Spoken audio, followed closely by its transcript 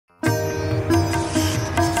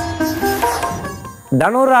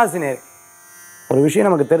தனுராசினியர் ஒரு விஷயம்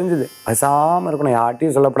நமக்கு தெரிஞ்சுது, பேசாமல் இருக்கணும்,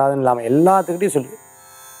 யார்ட்டையும் சொல்லப்படாதுன்னு இல்லாமல் எல்லாத்துக்கிட்டையும் சொல்லி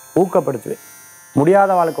ஊக்கப்படுத்துவேன்.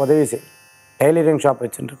 முடியாத வாழ்க்கை உதவி செய். டெய்லரிங் ஷாப்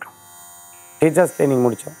வச்சுட்டுருக்கோம், டீச்சர்ஸ் ட்ரைனிங்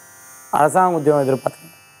முடித்தோம், அரசாங்க உத்தியோகம்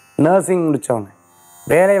எதிர்பார்த்தவங்க, நர்சிங் முடித்தவங்க,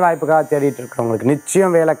 வேலை வாய்ப்புக்காக தேடிட்டு இருக்கிறவங்களுக்கு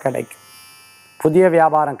நிச்சயம் வேலை கிடைக்கும். புதிய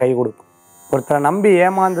வியாபாரம் கை கொடுக்கும். ஒருத்தரை நம்பி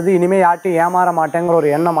ஏமாந்தது இனிமேல் யார்ட்டையும் ஏமாற மாட்டேங்கிற ஒரு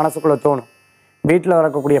எண்ணம் மனசுக்குள்ளே தோணும். வீட்டில்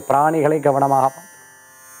வரக்கூடிய பிராணிகளை கவனமாக பார்த்து,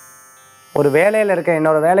 ஒரு வேலையில் இருக்க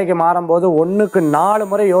இன்னொரு வேலைக்கு மாறும்போது 1க்கு 4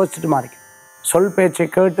 முறை யோசிச்சுட்டு மாறிக்கும். சொல் பேச்சை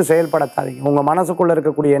கேட்டு செயல்படுத்தாதீங்க. உங்கள் மனசுக்குள்ளே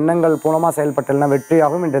இருக்கக்கூடிய எண்ணங்கள் மூலமாக செயல்பட்டல்னா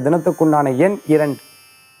வெற்றியாகும். இன்றைய தினத்துக்குண்டான எண் 2,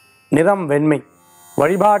 நிறம் வெண்மை.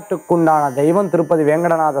 வழிபாட்டுக்குண்டான தெய்வம் திருப்பதி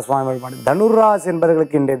வேங்கடநாத சுவாமி வழிபாடு. தனுராசி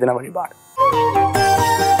என்பவர்களுக்கு இன்றைய தின வழிபாடு.